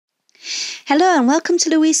Hello and welcome to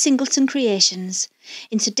Louise Singleton Creations.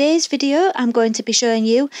 In today's video I'm going to be showing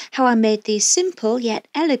you how I made these simple yet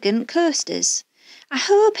elegant coasters. I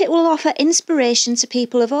hope it will offer inspiration to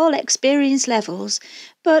people of all experience levels,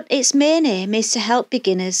 but its main aim is to help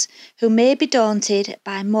beginners who may be daunted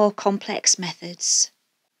by more complex methods.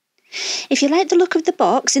 If you like the look of the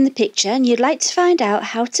box in the picture and you'd like to find out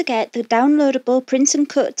how to get the downloadable print and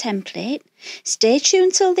cut template, stay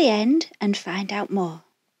tuned till the end and find out more.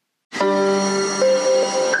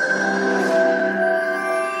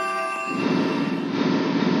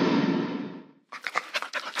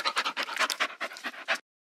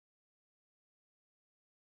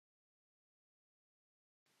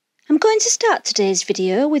 I'm going to start today's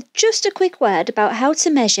video with just a quick word about how to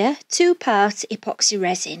measure 2-part epoxy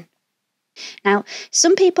resin. Now,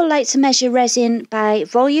 some people like to measure resin by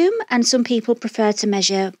volume and some people prefer to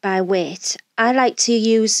measure by weight. I like to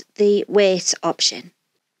use the weight option.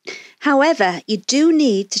 However, you do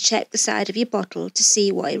need to check the side of your bottle to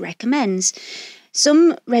see what it recommends.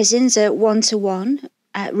 Some resins are 1:1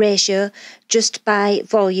 ratio just by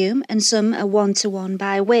volume and some are 1:1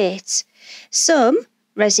 by weight. Some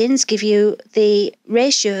resins give you the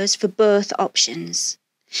ratios for both options.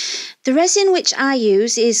 The resin which I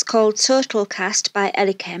use is called Total Cast by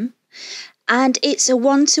Elichem, and it's a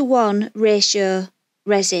 1:1 ratio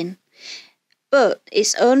resin. But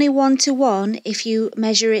it's only 1:1 if you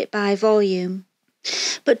measure it by volume.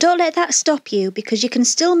 But don't let that stop you, because you can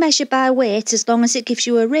still measure by weight as long as it gives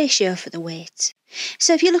you a ratio for the weight.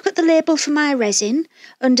 So if you look at the label for my resin,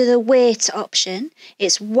 under the weight option,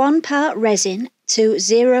 it's 1 part resin to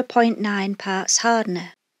 0.9 parts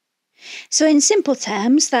hardener. So in simple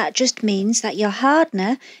terms, that just means that your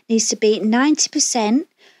hardener needs to be 90%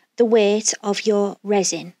 the weight of your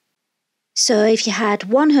resin. So if you had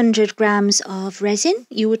 100 grams of resin,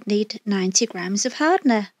 you would need 90 grams of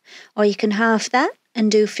hardener. Or you can halve that and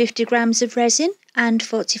do 50 grams of resin and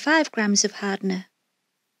 45 grams of hardener.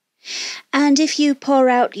 And if you pour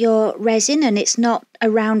out your resin and it's not a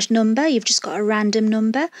round number, you've just got a random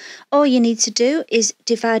number, all you need to do is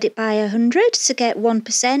divide it by 100 to get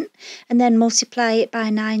 1% and then multiply it by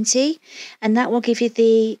 90, and that will give you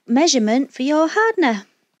the measurement for your hardener.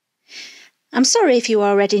 I'm sorry if you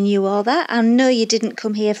already knew all that. I know you didn't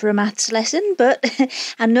come here for a maths lesson, but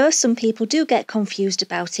I know some people do get confused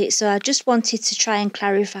about it, so I just wanted to try and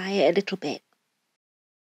clarify it a little bit.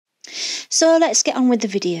 So let's get on with the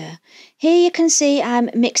video. Here you can see I'm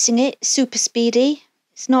mixing it super speedy.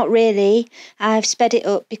 It's not really. I've sped it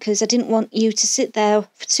up because I didn't want you to sit there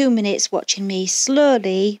for 2 minutes watching me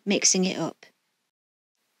slowly mixing it up.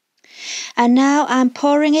 And now I'm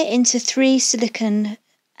pouring it into 3 silicone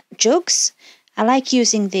jugs. I like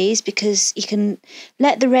using these because you can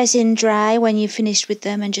let the resin dry when you've finished with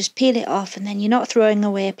them and just peel it off, and then you're not throwing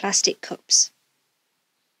away plastic cups.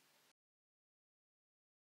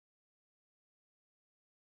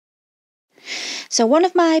 So one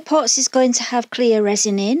of my pots is going to have clear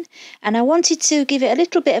resin in, and I wanted to give it a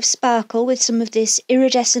little bit of sparkle with some of this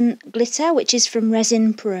iridescent glitter, which is from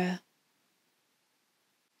Resin Pro.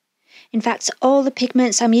 In fact, all the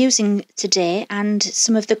pigments I'm using today and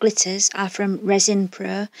some of the glitters are from Resin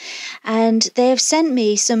Pro, and they have sent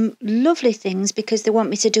me some lovely things because they want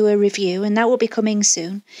me to do a review, and that will be coming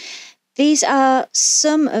soon. These are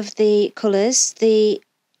some of the colours. The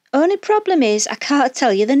only problem is I can't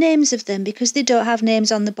tell you the names of them because they don't have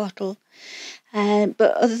names on the bottle.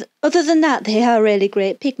 But other than that, they are really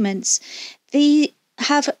great pigments. They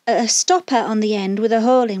have a stopper on the end with a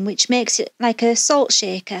hole in, which makes it like a salt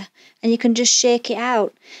shaker, and you can just shake it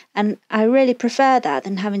out. And I really prefer that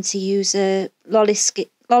than having to use a lolly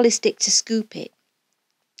stick to scoop it.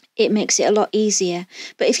 It makes it a lot easier.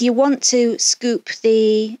 But if you want to scoop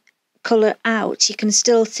the colour out, you can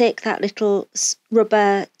still take that little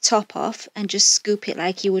rubber top off and just scoop it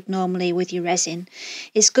like you would normally with your resin.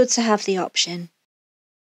 It's good to have the option.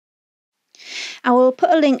 I will put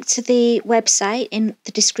a link to the website in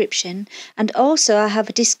the description, and also I have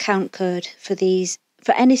a discount code for these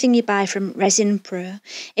for anything you buy from Resin Pro.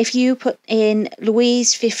 If you put in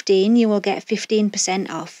Louise15, you will get 15%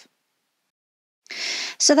 off.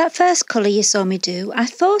 So that first colour you saw me do, I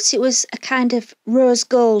thought it was a kind of rose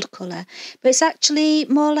gold colour, but it's actually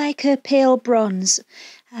more like a pale bronze.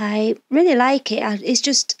 I really like it. It's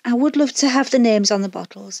just, I would love to have the names on the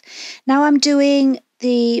bottles. Now I'm doing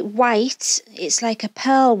the white. It's like a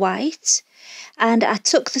pearl white, and I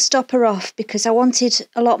took the stopper off because I wanted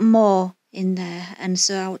a lot more in there, and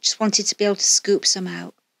so I just wanted to be able to scoop some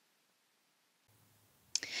out.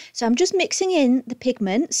 So I'm just mixing in the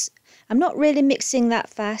pigments. I'm not really mixing that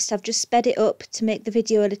fast, I've just sped it up to make the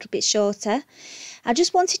video a little bit shorter. I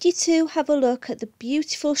just wanted you to have a look at the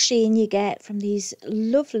beautiful sheen you get from these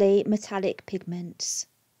lovely metallic pigments.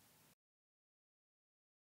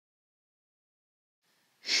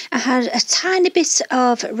 I had a tiny bit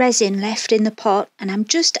of resin left in the pot and I'm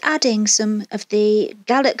just adding some of the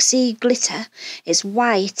Galaxy glitter. It's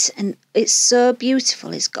white and it's so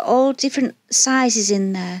beautiful. It's got all different sizes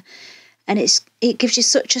in there and it gives you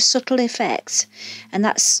such a subtle effect. And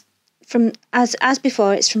that's from, as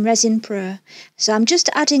before, it's from Resin Pro. So I'm just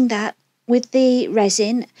adding that with the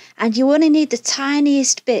resin, and you only need the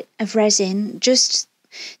tiniest bit of resin just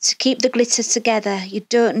to keep the glitter together. You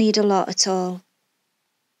don't need a lot at all.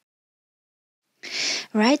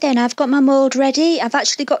 Right then, I've got my mould ready. I've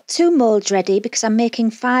actually got 2 moulds ready because I'm making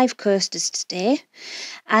 5 coasters today.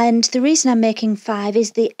 And the reason I'm making 5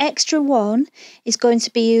 is the extra one is going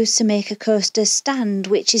to be used to make a coaster stand,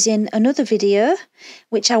 which is in another video,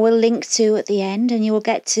 which I will link to at the end, and you will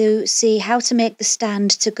get to see how to make the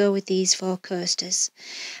stand to go with these 4 coasters.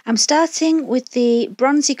 I'm starting with the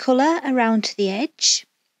bronzy colour around the edge.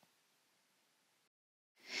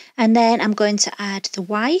 And then I'm going to add the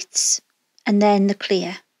whites and then the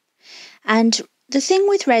clear. And the thing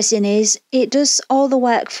with resin is it does all the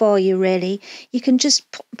work for you, really. You can just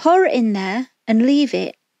pour it in there and leave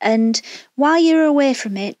it, and while you're away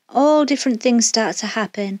from it, all different things start to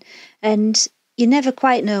happen and you never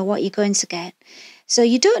quite know what you're going to get. So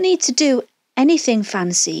you don't need to do anything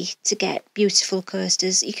fancy to get beautiful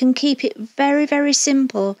coasters. You can keep it very, very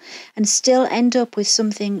simple and still end up with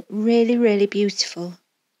something really, really beautiful.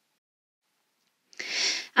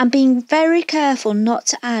 I'm being very careful not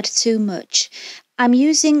to add too much. I'm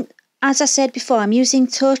using, as I said before, I'm using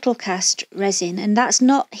total cast resin, and that's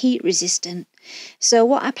not heat resistant. So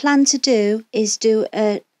what I plan to do is do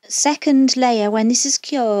a second layer. When this is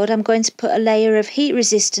cured, I'm going to put a layer of heat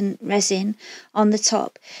resistant resin on the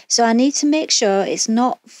top. So I need to make sure it's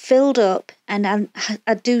not filled up and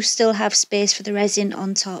I do still have space for the resin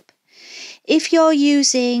on top. If you're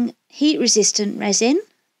using heat resistant resin,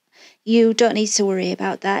 you don't need to worry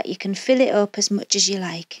about that. You can fill it up as much as you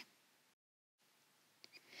like.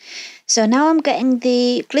 So now I'm getting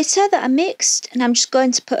the glitter that I mixed, and I'm just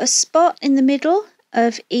going to put a spot in the middle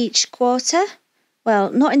of each quarter.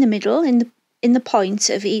 Well, not in the middle, in the point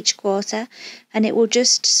of each quarter, and it will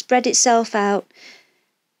just spread itself out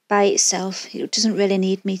by itself. It doesn't really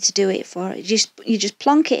need me to do it for it. You just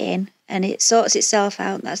plonk it in and it sorts itself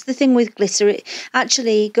out. That's the thing with glitter. It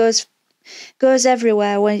actually goes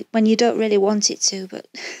everywhere when you don't really want it to, but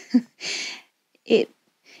it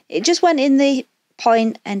just went in the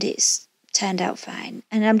point and it's turned out fine.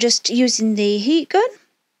 And I'm just using the heat gun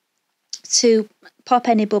to pop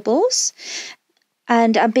any bubbles,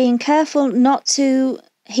 and I'm being careful not to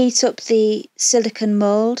heat up the silicone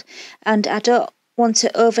mould, and I don't want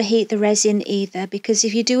to overheat the resin either, because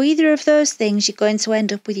if you do either of those things, you're going to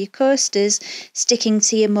end up with your coasters sticking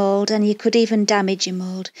to your mould, and you could even damage your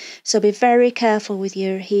mould. So be very careful with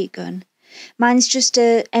your heat gun. Mine's just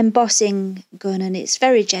a embossing gun and it's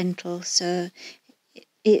very gentle, so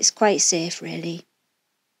it's quite safe really.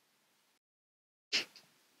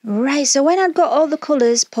 Right, so when I'd got all the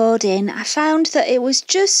colours poured in, I found that it was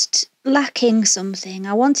just lacking something.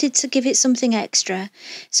 I wanted to give it something extra,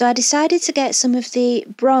 so I decided to get some of the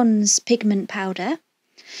bronze pigment powder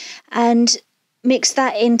and mix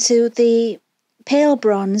that into the pale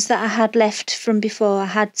bronze that I had left from before. I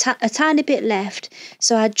had a tiny bit left,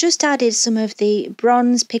 so I just added some of the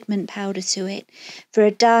bronze pigment powder to it for a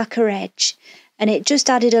darker edge, and it just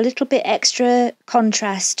added a little bit extra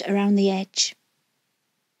contrast around the edge.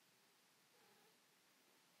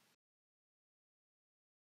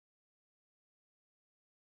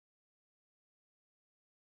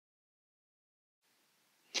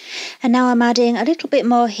 And now I'm adding a little bit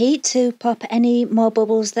more heat to pop any more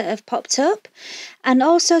bubbles that have popped up, and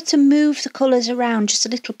also to move the colours around just a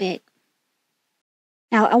little bit.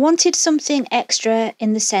 Now I wanted something extra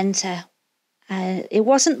in the centre. It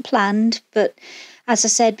wasn't planned, but as I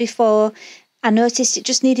said before, I noticed it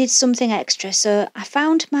just needed something extra. So I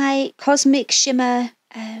found my Cosmic Shimmer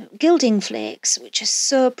gilding flakes, which are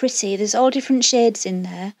so pretty. There's all different shades in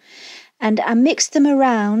there. And I mixed them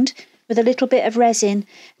around with a little bit of resin,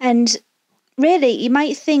 and really you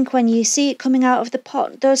might think when you see it coming out of the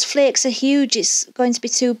pot, those flakes are huge, it's going to be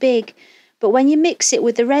too big, but when you mix it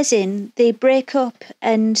with the resin, they break up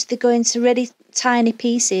and they go into really tiny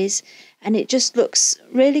pieces, and it just looks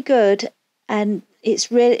really good, and it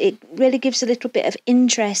really gives a little bit of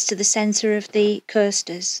interest to the centre of the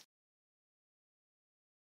coasters.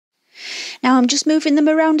 Now I'm just moving them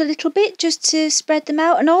around a little bit just to spread them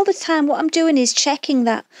out, and all the time what I'm doing is checking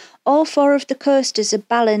that all 4 of the coasters are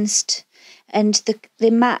balanced and they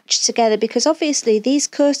match together, because obviously these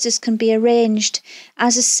coasters can be arranged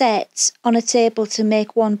as a set on a table to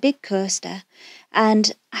make one big coaster,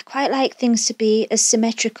 and I quite like things to be as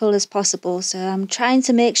symmetrical as possible, so I'm trying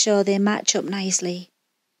to make sure they match up nicely.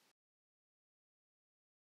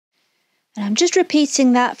 And I'm just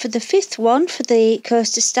repeating that for the 5th one for the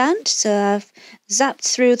coaster stand, so I've zapped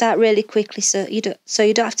through that really quickly so you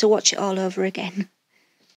don't have to watch it all over again.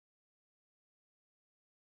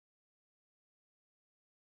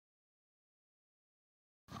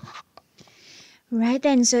 Right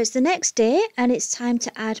then, so it's the next day and it's time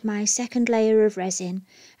to add my 2nd layer of resin,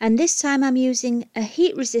 and this time I'm using a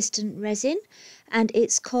heat resistant resin and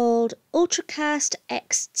it's called Ultracast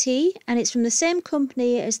XT, and it's from the same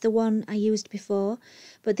company as the one I used before,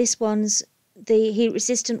 but this one's the heat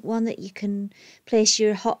resistant one that you can place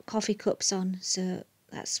your hot coffee cups on. So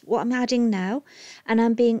that's what I'm adding now, and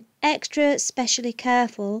I'm being extra specially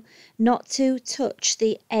careful not to touch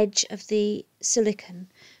the edge of the silicone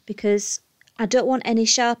because I don't want any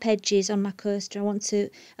sharp edges on my coaster. I want to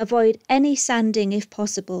avoid any sanding if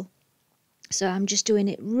possible. So I'm just doing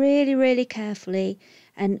it really, really carefully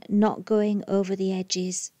and not going over the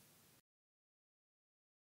edges.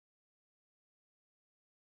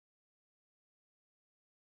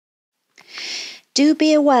 Do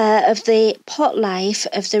be aware of the pot life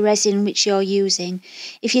of the resin which you're using.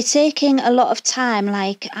 If you're taking a lot of time,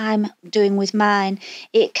 like I'm doing with mine,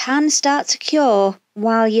 it can start to cure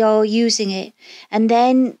while you're using it, and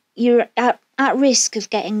then you're at risk of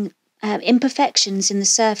getting imperfections in the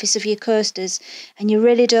surface of your coasters, and you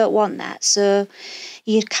really don't want that. So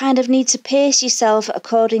you kind of need to pace yourself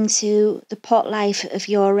according to the pot life of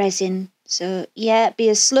your resin. So yeah, be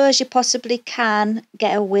as slow as you possibly can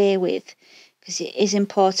get away with, because it is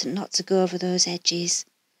important not to go over those edges.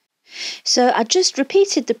 So I just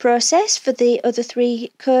repeated the process for the other 3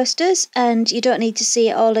 coasters, and you don't need to see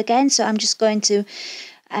it all again, so I'm just going to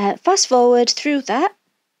fast forward through that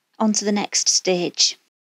onto the next stage.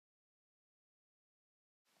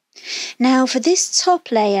 Now for this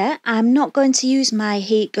top layer, I'm not going to use my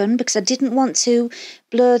heat gun because I didn't want to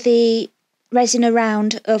blow the resin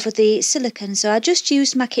around over the silicone, so I just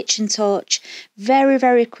used my kitchen torch very,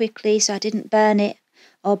 very quickly so I didn't burn it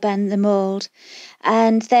or burn the mould,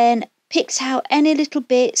 and then picked out any little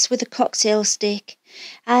bits with a cocktail stick.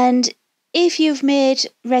 And if you've made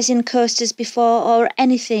resin coasters before or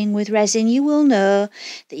anything with resin, you will know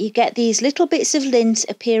that you get these little bits of lint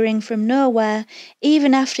appearing from nowhere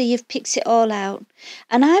even after you've picked it all out.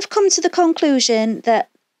 And I've come to the conclusion that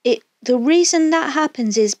the reason that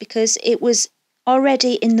happens is because it was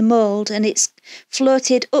already in the mould and it's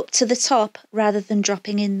floated up to the top rather than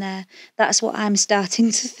dropping in there. That's what I'm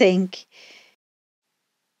starting to think.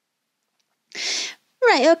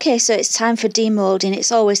 Right, okay, so it's time for demoulding.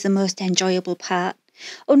 It's always the most enjoyable part.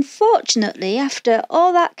 Unfortunately, after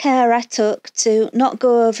all that care I took to not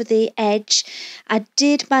go over the edge, I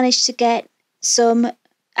did manage to get some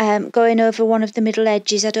going over one of the middle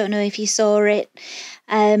edges. I don't know if you saw it.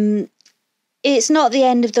 It's not the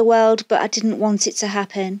end of the world, but I didn't want it to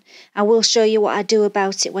happen. I will show you what I do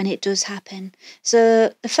about it when it does happen.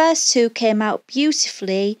 So the first 2 came out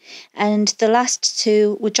beautifully, and the last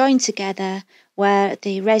 2 were joined together where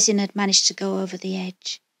the resin had managed to go over the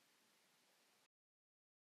edge.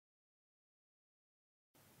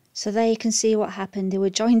 So there you can see what happened. They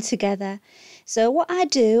were joined together. So what I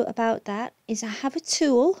do about that is I have a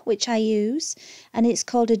tool which I use, and it's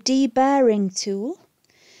called a deburring tool.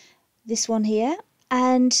 This one here,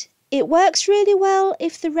 and it works really well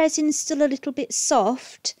if the resin's still a little bit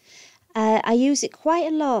soft. I use it quite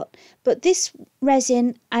a lot, but this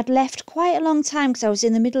resin I'd left quite a long time because I was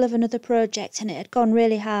in the middle of another project and it had gone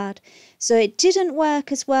really hard, so it didn't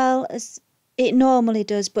work as well as it normally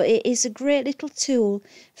does, but it is a great little tool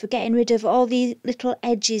for getting rid of all the little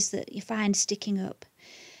edges that you find sticking up.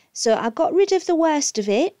 So I got rid of the worst of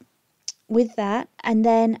it with that, and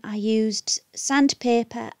then I used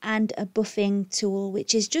sandpaper and a buffing tool,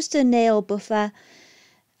 which is just a nail buffer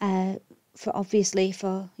for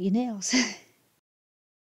your nails.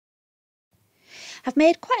 I've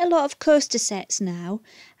made quite a lot of coaster sets now,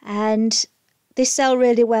 and they sell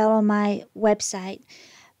really well on my website,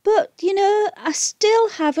 but I still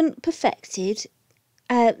haven't perfected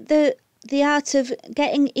the art of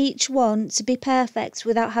getting each one to be perfect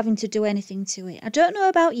without having to do anything to it. I don't know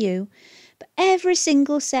about you, but every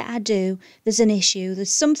single set I do, there's an issue.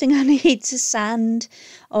 There's something I need to sand,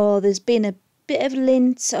 or there's been a bit of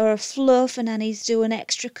lint or a fluff and I need to do an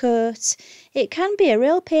extra coat, it can be a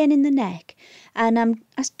real pain in the neck. And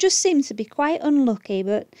I just seem to be quite unlucky,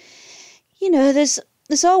 but you know, there's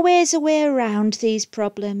always a way around these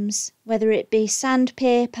problems, whether it be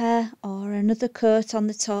sandpaper or another coat on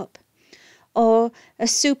the top, or a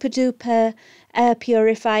super duper air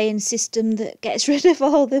purifying system that gets rid of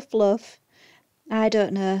all the fluff. I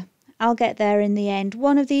don't know. I'll get there in the end.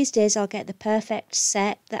 One of these days I'll get the perfect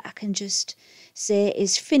set that I can just say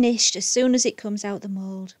is finished as soon as it comes out the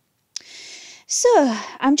mould. So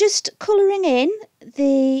I'm just colouring in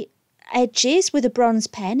the edges with a bronze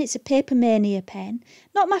pen. It's a Paper Mania pen.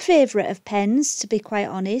 Not my favourite of pens, to be quite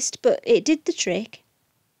honest, but it did the trick.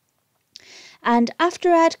 And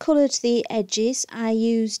after I'd coloured the edges, I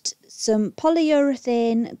used some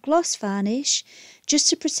polyurethane gloss varnish just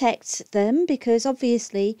to protect them, because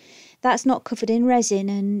obviously that's not covered in resin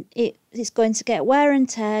and it's going to get wear and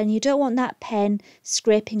tear and you don't want that pen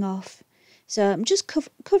scraping off. So I'm just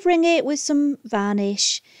covering it with some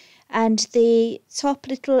varnish, and the top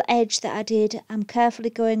little edge that I did, I'm carefully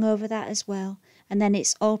going over that as well, and then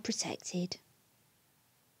it's all protected.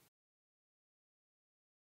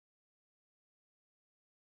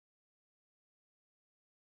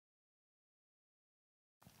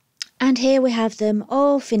 And here we have them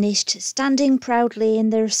all finished, standing proudly in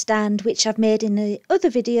their stand, which I've made in the other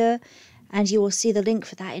video, and you will see the link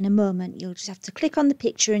for that in a moment. You'll just have to click on the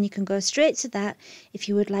picture and you can go straight to that if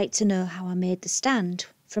you would like to know how I made the stand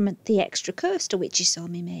from the extra coaster which you saw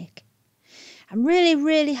me make. I'm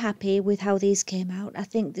really happy with how these came out. I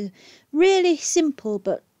think they're really simple,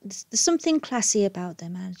 but there's something classy about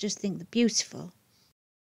them. I just think they're beautiful.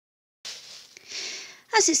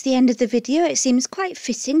 As it's the end of the video, it seems quite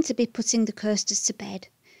fitting to be putting the coasters to bed.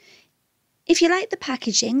 If you like the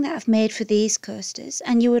packaging that I've made for these coasters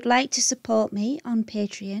and you would like to support me on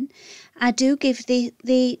Patreon, I do give the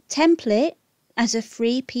template as a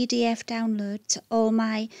free PDF download to all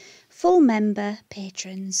my full member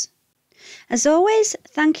patrons. As always,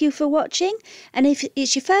 thank you for watching, and if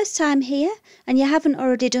it's your first time here and you haven't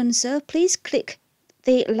already done so, please click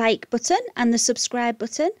the like button and the subscribe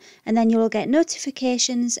button, and then you'll get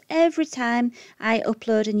notifications every time I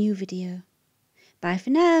upload a new video. Bye for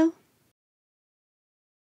now.